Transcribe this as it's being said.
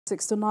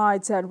politics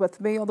tonight, and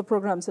with me on the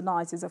program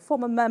tonight is a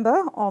former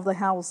member of the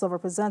House of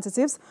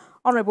Representatives,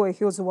 Honorable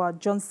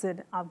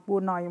Johnson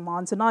Agbonayinma,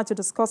 and tonight we're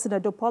discussing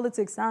Edo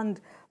politics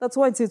and the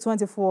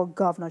 2024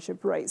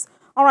 governorship race.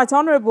 All right,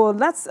 Honorable,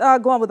 let's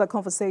go on with the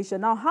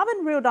conversation. Now,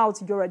 having reeled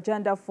out your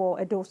agenda for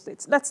Edo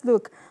State, let's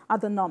look at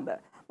the number.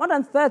 More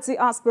than 30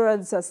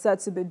 aspirants are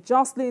said to be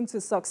jostling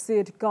to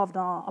succeed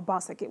Governor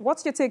Obaseki.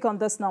 What's your take on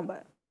this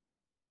number?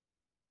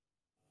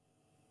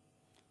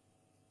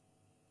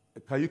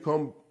 Can you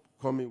come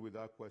in with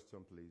that question,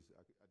 please?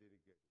 I didn't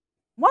get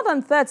it. More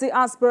than 30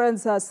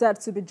 aspirants are said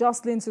to be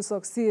jostling to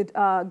succeed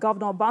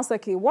Governor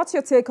Obaseki. What's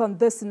your take on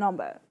this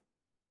number?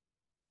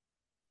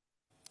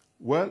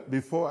 Well,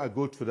 before I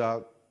go to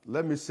that,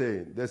 let me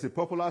say, there's a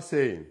popular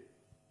saying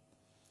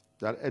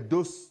that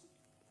Edo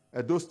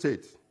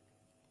State,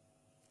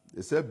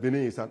 they say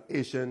Benin is an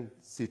Asian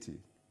city.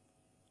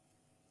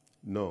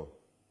 No.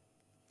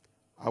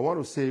 I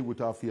want to say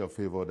without fear of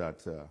favor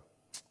that,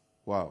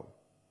 wow,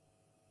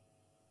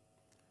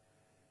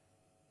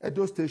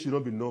 Edo State should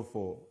not be known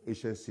for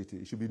Asian city.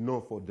 It should be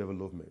known for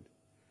development.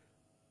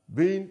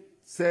 Being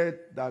said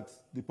that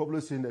the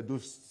population in Edo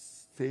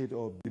State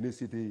or Benin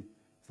City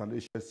is an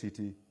Asian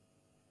city,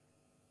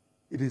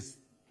 it is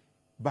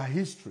by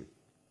history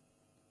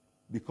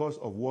because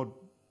of what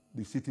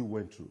the city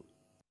went through.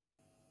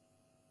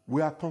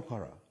 We are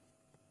conqueror.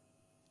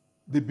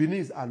 The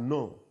Beninese are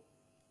known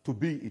to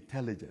be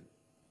intelligent,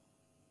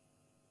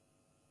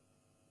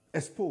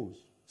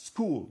 exposed,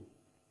 schooled,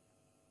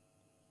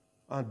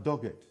 and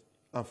dogged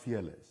and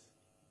fearless.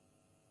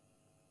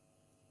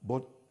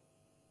 But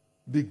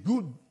the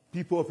good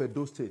people of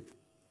Edo State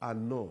are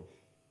known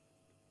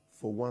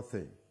for one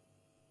thing.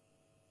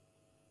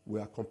 We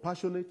are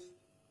compassionate,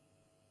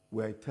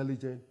 we are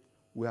intelligent,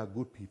 we are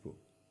good people.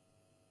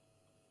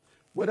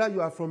 Whether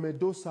you are from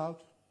Edo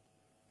South,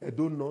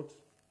 Edo North,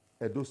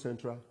 Edo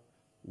Central,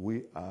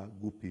 we are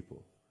good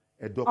people.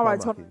 Edo All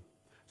right,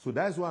 so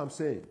that's what I'm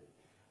saying.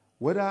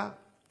 Whether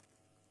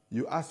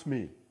you ask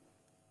me,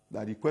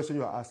 that the question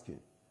you are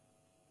asking,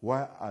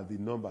 why are the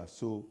numbers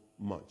so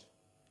much?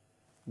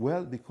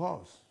 Well,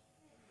 because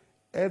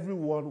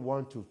everyone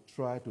wants to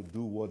try to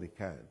do what they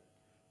can.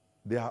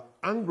 They are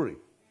angry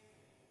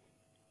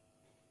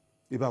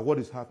about what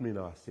is happening in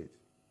our state.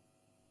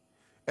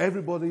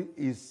 Everybody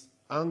is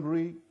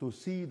angry to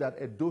see that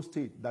Edo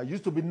State, that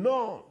used to be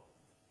known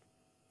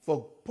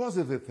for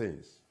positive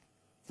things,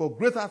 for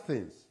greater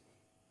things,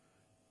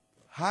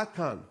 how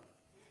can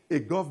a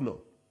governor,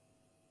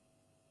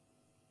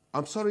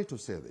 I'm sorry to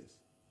say this,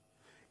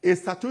 a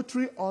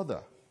statutory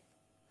order,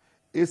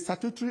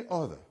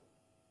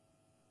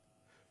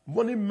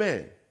 money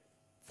men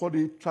for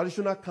the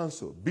Traditional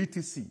Council,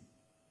 BTC,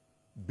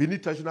 Benin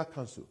Traditional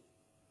Council,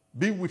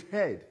 being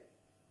withheld,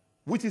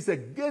 which is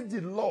against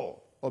the law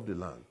of the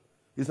land,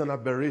 is an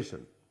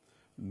aberration.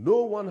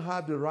 No one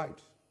had the right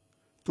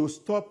to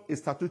stop a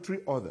statutory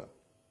order.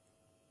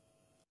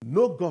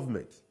 No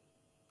government,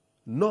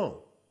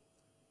 no.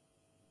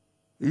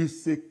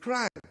 It's a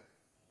crime.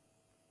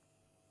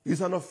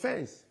 It's an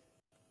offense.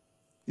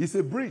 It's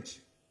a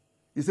breach.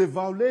 It's a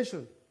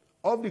violation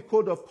of the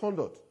Code of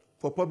Conduct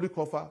for Public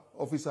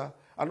Officer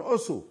and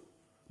also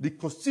the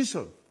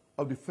Constitution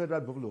of the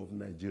Federal Republic of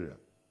Nigeria.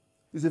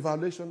 It's a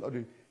violation of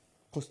the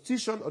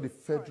Constitution of the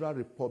Federal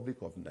Republic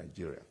of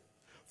Nigeria.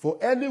 For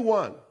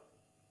anyone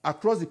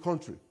across the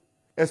country,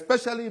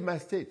 especially in my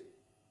state,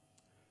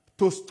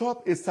 to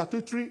stop a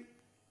statutory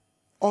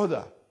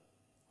order,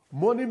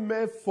 money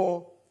meant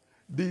for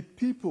the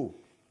people,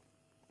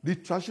 the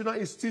traditional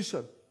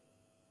institution,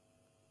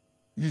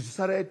 you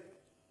decided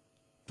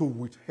to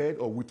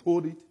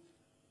withhold it,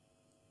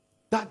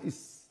 that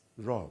is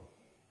wrong.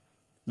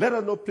 Let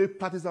us not play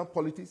partisan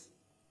politics.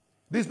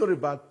 This is not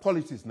about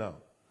politics now.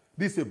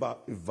 This is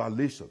about a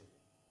violation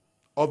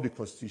of the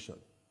Constitution.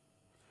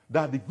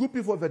 That the good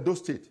people of Edo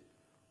State,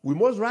 we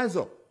must rise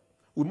up.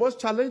 We must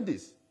challenge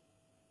this.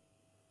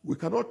 We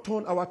cannot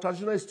turn our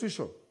traditional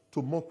institution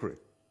to mockery.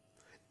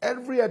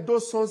 Every Edo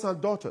sons and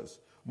daughters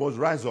must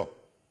rise up.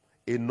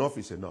 Enough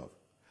is enough.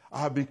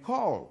 I have been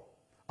called,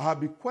 I have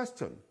been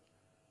questioned,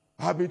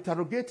 I have been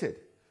interrogated,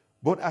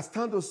 but I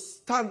stand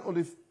on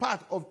the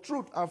path of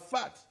truth and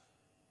fact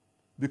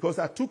because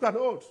I took an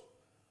oath.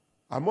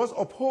 I must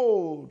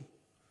uphold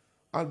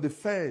and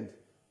defend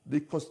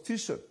the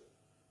Constitution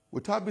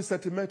without being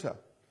sentimental.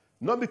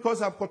 Not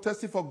because I'm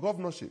contesting for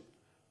governorship,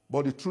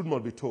 but the truth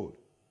must be told.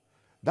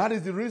 That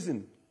is the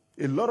reason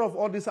a lot of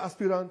all these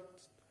aspirants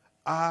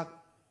are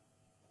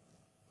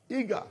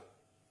eager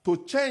to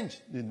change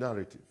the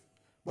narrative.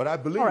 But I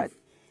believe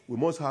we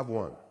must have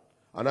one.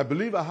 And I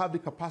believe I have the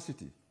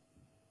capacity.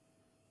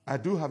 I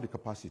do have the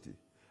capacity.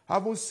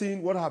 Having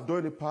seen what I have done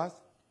in the past,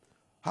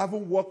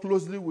 having worked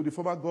closely with the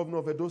former governor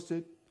of Edo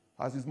State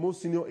as his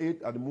most senior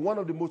aide and one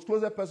of the most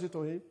closest persons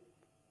to him,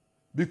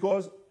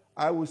 because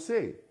I will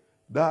say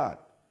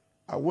that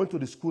I went to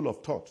the school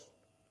of thought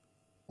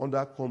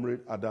under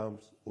Comrade Adams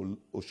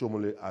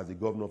Oshiomhole as the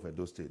governor of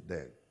Edo State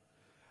then.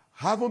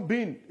 Having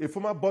been a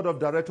former board of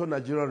director of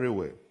Nigerian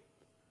Railway,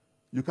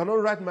 you cannot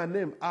write my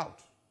name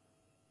out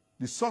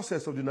the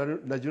success of the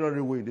Nigerian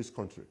Railway in this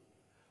country.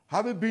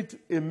 Having been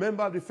a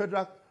member of the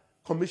Federal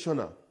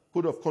Commissioner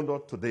Code of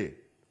Conduct today,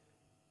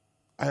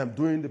 I am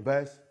doing the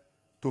best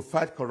to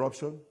fight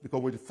corruption, because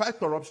when you fight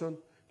corruption,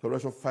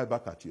 corruption fight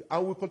back at you.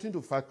 And we'll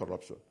continue to fight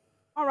corruption.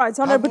 All right,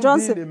 Honorable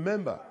Johnson. Being a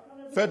member,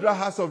 Federal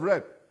House of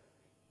Rep,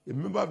 a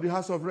member of the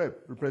House of Rep,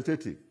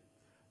 representative.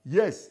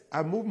 Yes,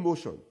 I move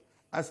motion.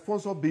 I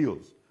sponsor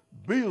bills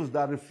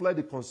that reflect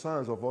the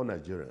concerns of all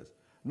Nigerians.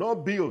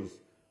 Not bills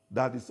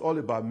that is all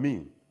about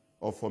me,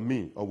 or for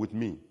me, or with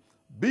me.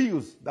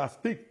 Bills that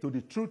speak to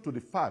the truth, to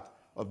the fact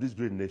of this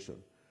great nation.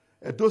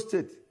 Edo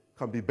State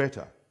can be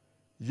better.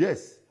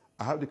 Yes,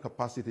 I have the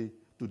capacity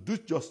to do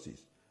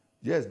justice.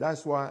 Yes,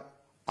 that's why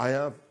I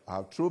have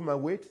thrown my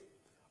weight.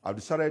 I've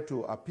decided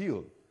to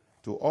appeal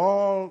to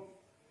all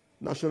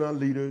national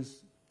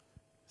leaders,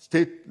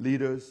 state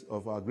leaders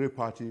of our great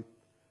party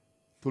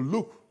to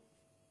look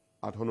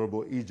at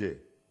Honorable EJ.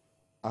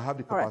 I have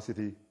the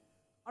capacity. Right.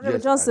 Honorable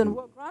Johnson,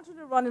 we're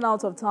gradually running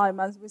out of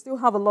time and we still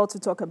have a lot to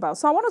talk about.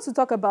 So I wanted to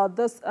talk about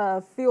this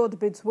field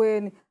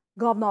between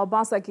Governor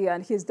Obaseki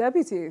and his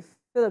deputy,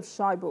 Philip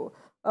Shaibu,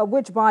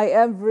 which by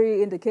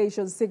every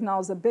indication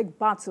signals a big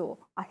battle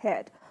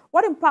ahead.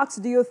 What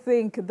impact do you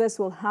think this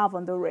will have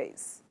on the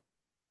race?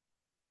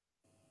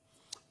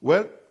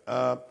 Well,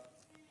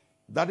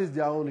 that is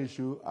their own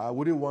issue. I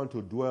wouldn't want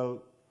to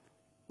dwell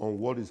on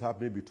what is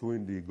happening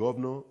between the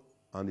governor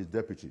and his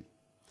deputy.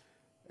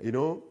 You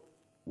know,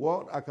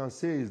 what I can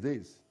say is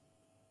this.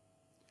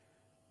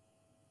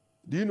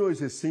 Do you know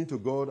it's a sin to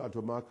God and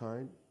to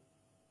mankind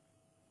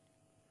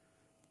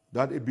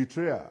that a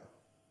betrayer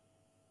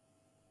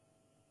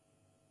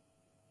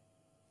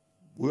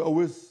will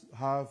always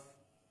have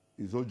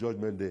his own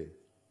judgment day?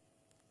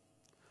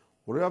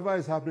 Whatever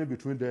is happening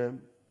between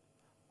them,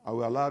 I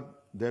will allow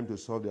them to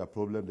solve their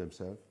problem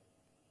themselves.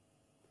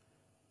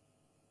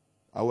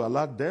 I will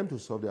allow them to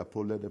solve their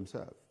problem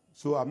themselves.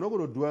 So I'm not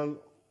going to dwell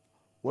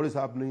what is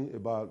happening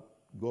about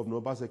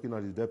Governor Obaseki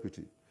and his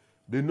deputy.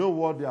 They know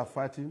what they are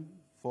fighting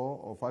for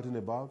or fighting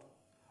about.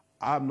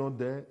 I'm not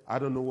there. I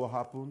don't know what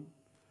happened.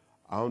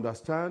 I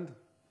understand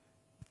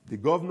the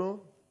governor.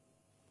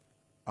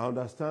 I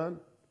understand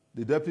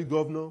the deputy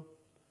governor.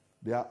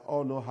 They are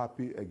all not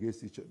happy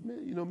against each other.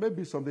 You know,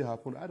 maybe something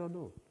happened. I don't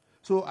know.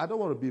 So I don't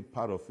want to be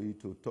part of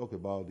it to talk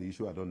about the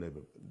issue I don't know.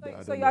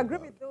 So you agree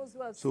with those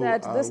who have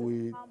said this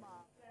is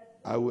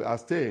I will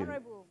abstain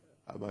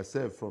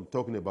myself from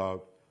talking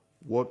about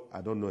what I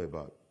don't know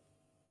about.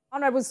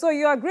 Honorable, so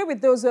you agree with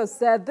those who have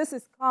said this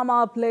is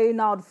karma playing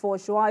out for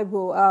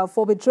Shaibu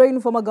for betraying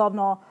former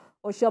Governor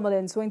Oshiomhole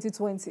in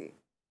 2020.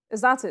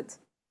 Is that it?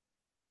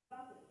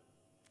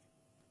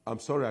 I'm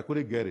sorry, I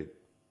couldn't get it.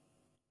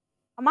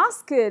 I'm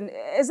asking,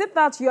 is it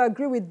that you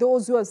agree with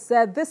those who have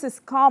said this is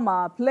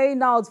karma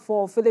playing out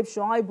for Philip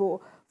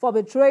Shaibu for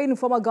betraying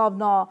former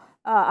Governor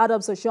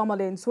Adams Oshiomhole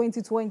in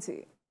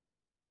 2020?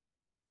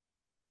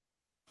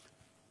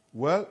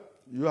 Well,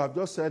 you have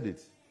just said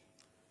it.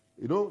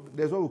 You know,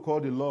 there's what we call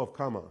the law of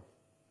karma.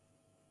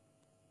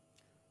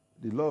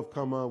 The law of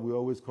karma will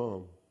always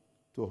come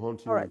to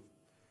haunt you. All right.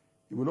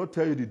 It will not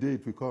tell you the day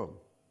it will come.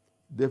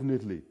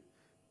 Definitely,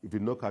 it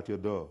will knock at your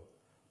door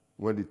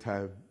when the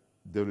time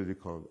definitely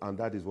comes. And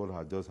that is what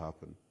has just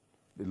happened.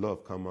 The law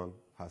of karma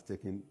has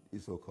taken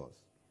its own course.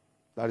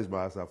 That is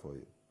my answer for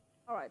you.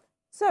 All right.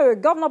 So,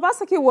 Governor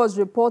Obaseki was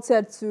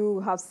reported to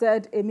have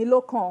said Emilio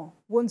Khan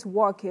won't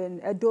work in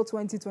Edo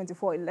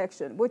 2024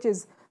 election, which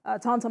is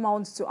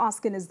tantamount to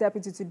asking his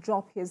deputy to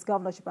drop his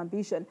governorship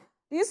ambition.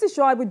 Do you see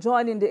Shaibu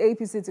joining the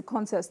APC to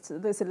contest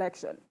this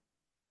election?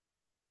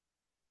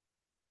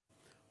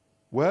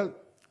 Well,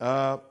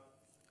 our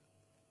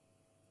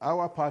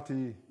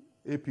party,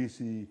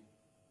 APC,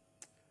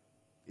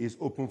 is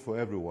open for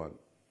everyone.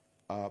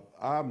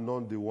 I'm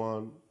not the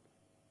one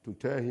to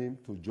tell him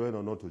to join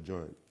or not to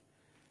join.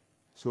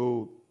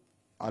 So,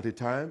 at the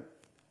time,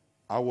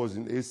 I was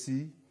in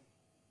AC,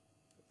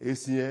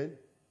 ACN,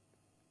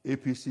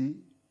 APC,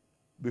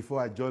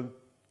 before I joined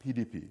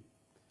PDP,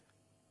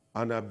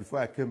 and before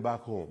I came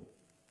back home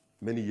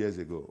many years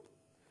ago.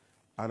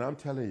 And I'm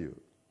telling you,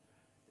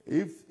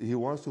 if he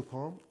wants to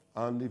come,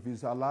 and if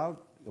he's allowed,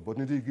 the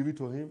opportunity to give it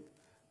to him,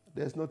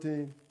 there's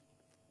nothing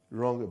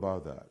wrong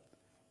about that.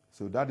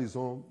 So that is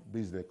own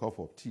business, cup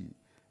of tea.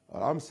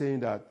 I'm saying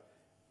that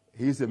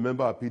he's a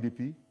member of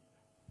PDP,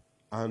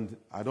 and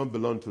I don't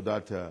belong to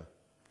that,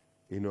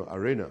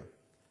 arena.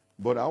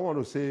 But I want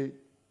to say,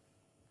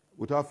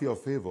 without fear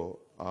of favor,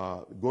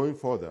 going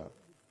further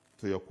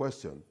to your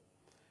question,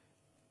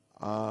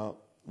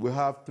 we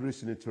have 3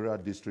 senatorial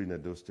districts in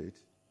Edo State.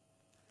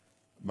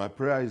 My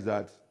prayer is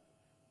that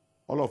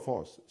all of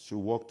us should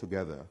work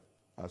together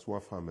as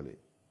one family.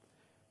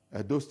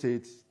 Edo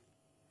State,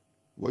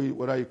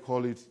 whether you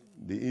call it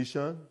the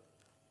Ishan,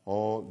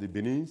 or the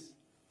Benins,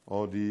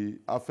 or the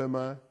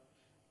Afema,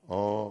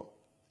 or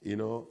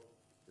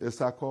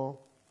Esako,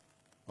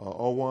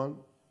 or Owan,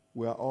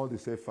 we are all the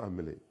same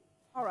family.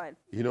 All right.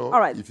 All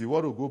right. If you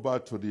want to go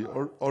back to the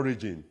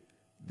origin,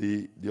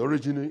 the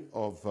origin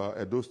of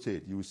Edo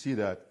State, you will see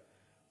that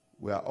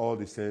we are all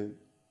the same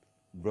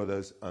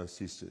brothers and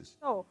sisters.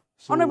 Oh,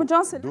 So Honorable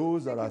Johnson,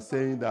 those that are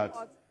saying that,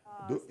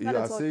 those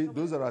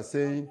that are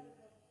saying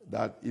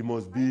that it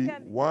must be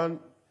one,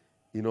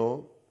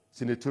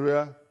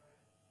 senatorial,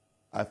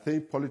 I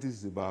think politics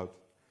is about,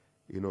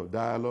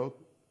 dialogue,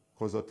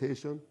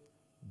 consultation,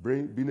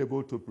 being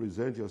able to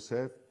present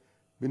yourself,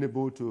 being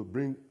able to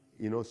bring,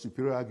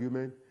 superior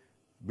argument,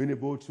 being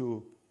able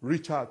to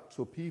reach out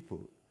to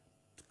people,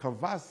 to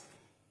canvass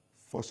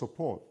for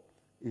support.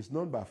 It's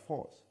not by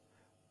force.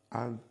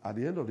 And at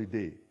the end of the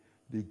day,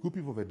 the good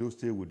people of Edo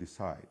State will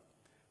decide.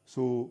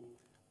 So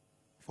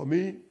for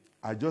me,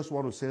 I just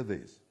want to say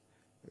this.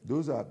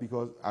 Those are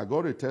because I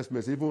got a text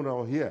message even when I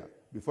was here,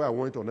 before I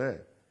went on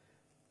air,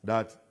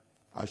 that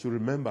I should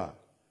remember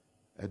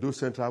Edo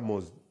Central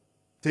must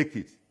take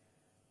it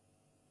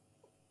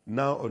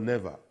now or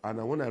never.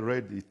 And when I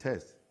read the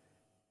text,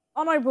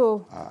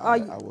 Honorable, I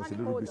was a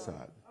little bit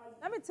sad.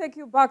 Let me take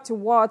you back to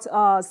what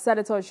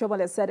Senator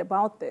Oshiomhole said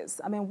about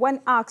this. I mean,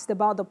 when asked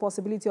about the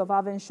possibility of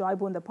having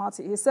Shaibu in the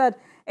party, he said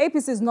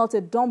APC is not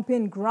a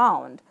dumping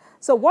ground.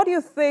 So what do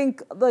you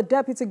think the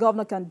deputy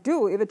governor can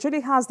do if it truly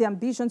has the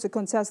ambition to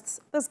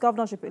contest this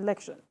governorship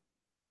election?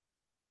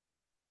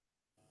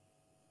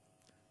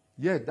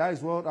 Yeah, that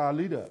is what our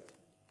leader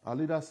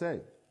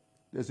said.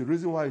 There's a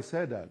reason why he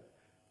said that.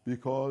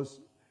 Because,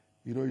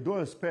 you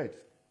don't expect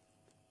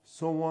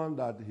someone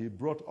that he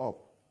brought up.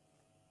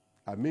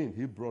 I mean,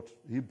 he brought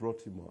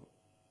him up,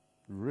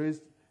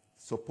 raised,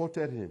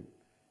 supported him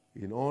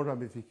in all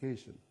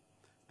ramifications.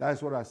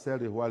 That's what I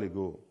said a while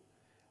ago.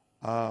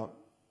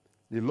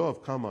 The law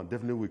of karma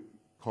definitely will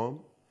come,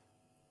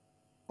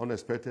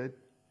 unexpected.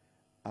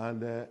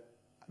 And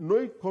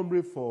knowing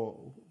Comrade for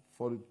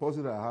the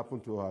person that I happen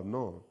to have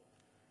known,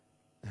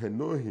 and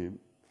know him,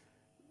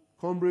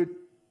 Comrade,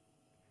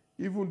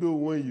 even though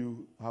when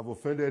you have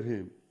offended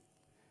him,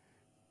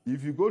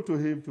 if you go to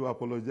him to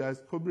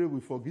apologize, Comrade will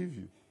forgive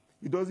you.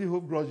 He doesn't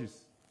hold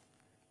grudges.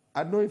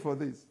 I know him for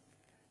this.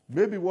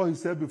 Maybe what he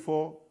said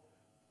before,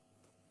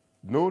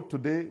 no,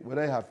 today,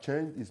 whether he have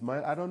changed his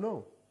mind, I don't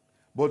know.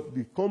 But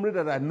the Comrade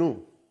that I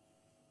know,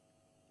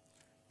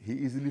 he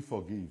easily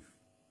forgives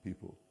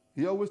people.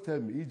 He always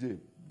tells me, EJ,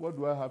 what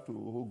do I have to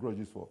hold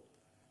grudges for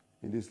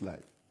in this life?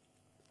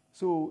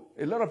 So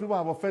a lot of people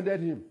have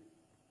offended him.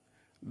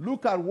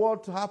 Look at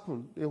what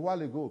happened a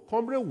while ago.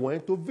 Comrade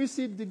went to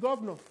visit the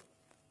governor.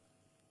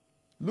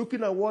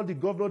 Looking at what the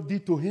governor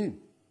did to him.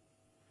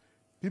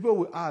 People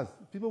will ask,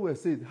 people will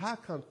say, how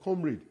can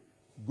Comrade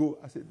go?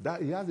 I said,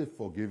 that he has a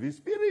forgiving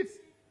spirit.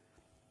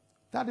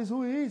 That is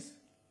who he is.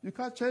 You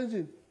can't change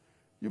him.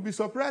 You'll be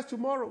surprised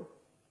tomorrow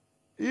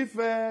if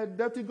a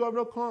deputy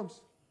governor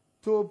comes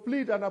to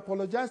plead and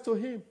apologize to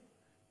him.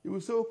 He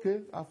will say,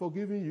 okay, I've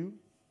forgiven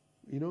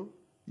you.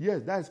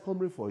 Yes, that is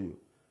Comrade for you.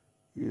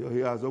 He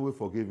has always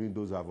forgiven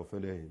those who have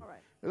offended him. Right.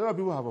 A lot of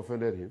people have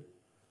offended him.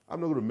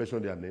 I'm not going to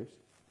mention their names.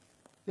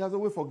 He has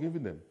always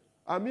forgiven them.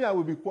 And me, I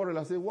will be quarrel.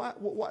 I say,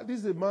 what? This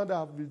is a man that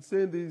have been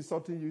saying this,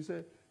 something you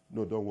say.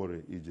 No, don't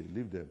worry, EJ,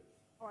 leave them.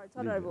 All right,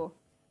 Honorable.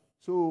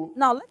 So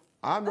now,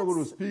 I'm not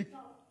going to speak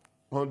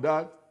on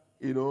that,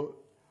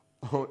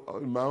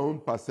 on my own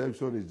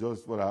perception is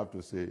just what I have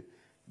to say.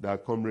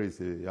 That Comrade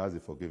he has a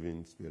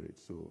forgiving spirit.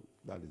 So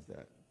that is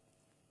that.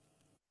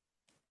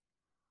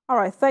 All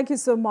right, thank you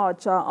so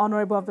much,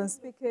 Honorable. I've been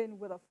speaking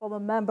with a former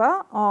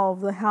member of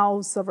the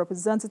House of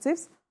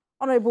Representatives,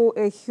 Honorable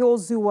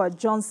Oshiomhole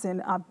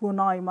Johnson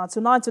Agbonayinma,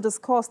 tonight to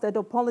discuss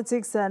the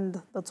politics and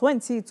the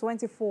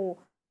 2024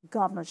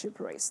 governorship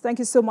race. Thank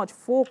you so much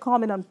for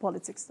coming on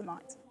politics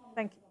tonight.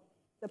 Thank you.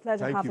 It's a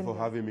pleasure having you. Thank you for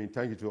having me.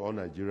 Thank you to all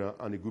Nigeria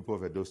and the group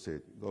of Edo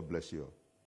State. God bless you all.